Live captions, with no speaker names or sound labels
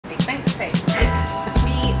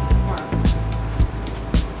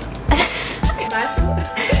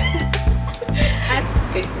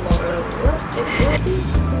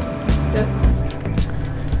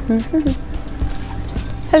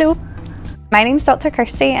Hello, my name's Dr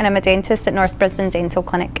Kirstie and I'm a dentist at North Brisbane Dental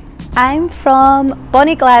Clinic. I'm from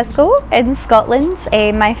bonnie Glasgow in Scotland.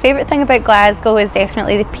 My favourite thing about Glasgow is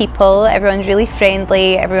definitely the people. Everyone's really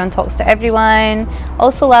friendly, everyone talks to everyone.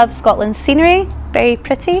 Also love Scotland's scenery, very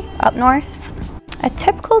pretty up north. A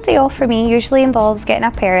typical day off for me usually involves getting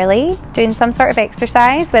up early, doing some sort of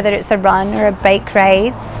exercise, whether it's a run or a bike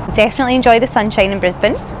ride. Definitely enjoy the sunshine in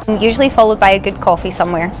Brisbane, usually followed by a good coffee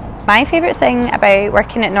somewhere. My favourite thing about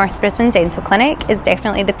working at North Brisbane Dental Clinic is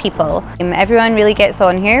definitely the people. Everyone really gets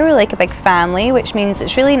on here, we're like a big family, which means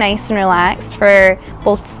it's really nice and relaxed for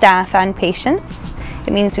both staff and patients.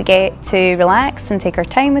 It means we get to relax and take our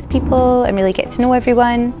time with people and really get to know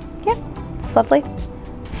everyone. Yeah, it's lovely.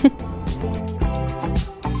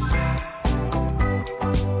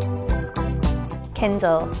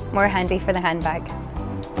 Kindle, more handy for the handbag.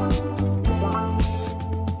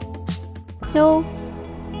 Snow.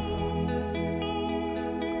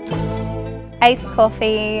 Iced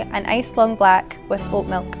coffee and iced long black with oat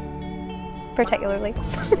milk, particularly.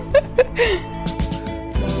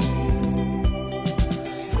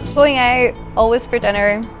 Going out, always for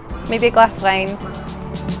dinner, maybe a glass of wine.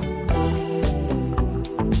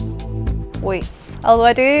 Weights, although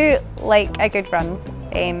I do like a good run.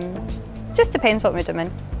 Just depends what mood I'm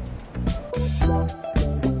in.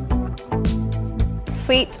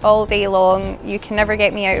 Sweet all day long. You can never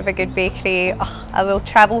get me out of a good bakery. Oh, I will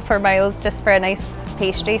travel for miles just for a nice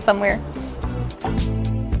pastry somewhere.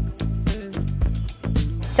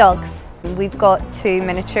 Dogs. We've got 2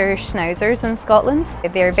 miniature schnauzers in Scotland.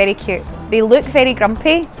 They're very cute. They look very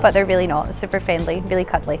grumpy, but they're really not. Super friendly, really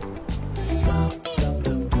cuddly.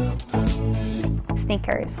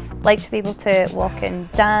 Sneakers. Like to be able to walk and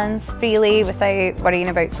dance freely without worrying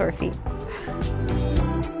about sore feet.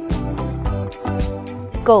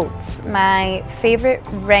 Gold. My favourite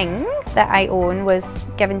ring that I own was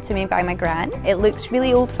given to me by my gran. It looks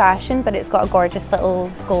really old-fashioned, but it's got a gorgeous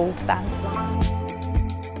little gold band.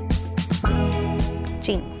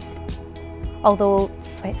 Jeans. Although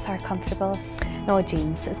sweats are comfortable. No,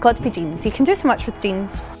 jeans. It's got to be jeans. You can do so much with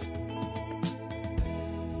jeans.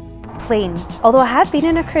 Plain. Although I have been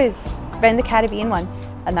on a cruise around the Caribbean once,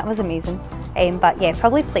 and that was amazing. But yeah,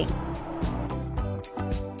 probably plain.